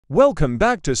Welcome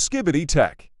back to Skibidi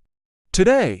Tech.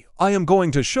 Today, I am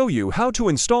going to show you how to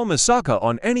install Misaka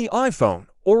on any iPhone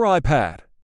or iPad.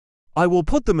 I will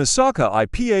put the Misaka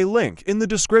IPA link in the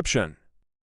description.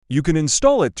 You can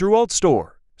install it through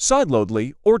AltStore,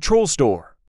 Sideloadly, or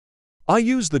TrollStore. I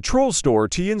use the TrollStore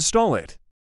to install it.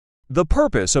 The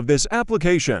purpose of this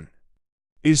application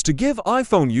is to give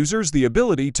iPhone users the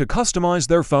ability to customize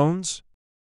their phones.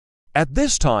 At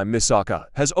this time, Misaka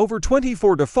has over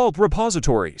 24 default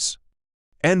repositories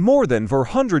and more than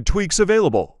 400 tweaks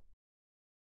available.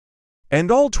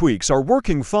 And all tweaks are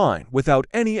working fine without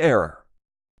any error.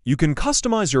 You can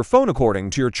customize your phone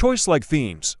according to your choice like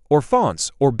themes, or fonts,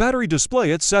 or battery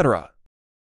display, etc.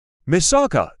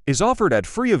 Misaka is offered at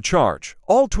free of charge.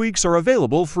 All tweaks are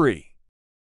available free.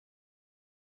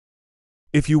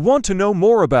 If you want to know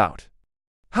more about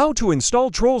how to install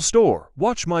TrollStore,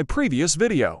 watch my previous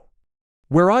video,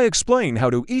 where I explain how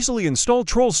to easily install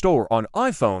TrollStore on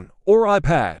iPhone or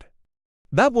iPad.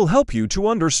 That will help you to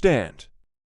understand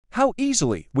how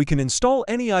easily we can install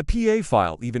any IPA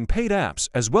file, even paid apps,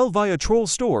 as well via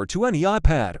TrollStore to any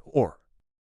iPad or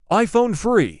iPhone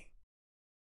free.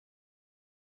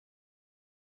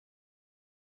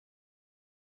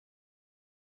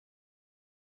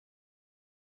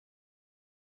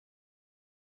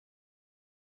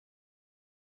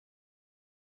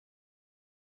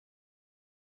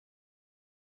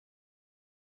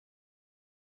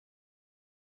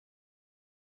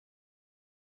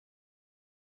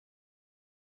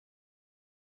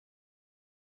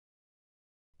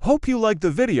 Hope you liked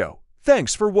the video.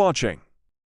 Thanks for watching.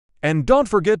 And don't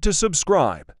forget to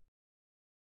subscribe.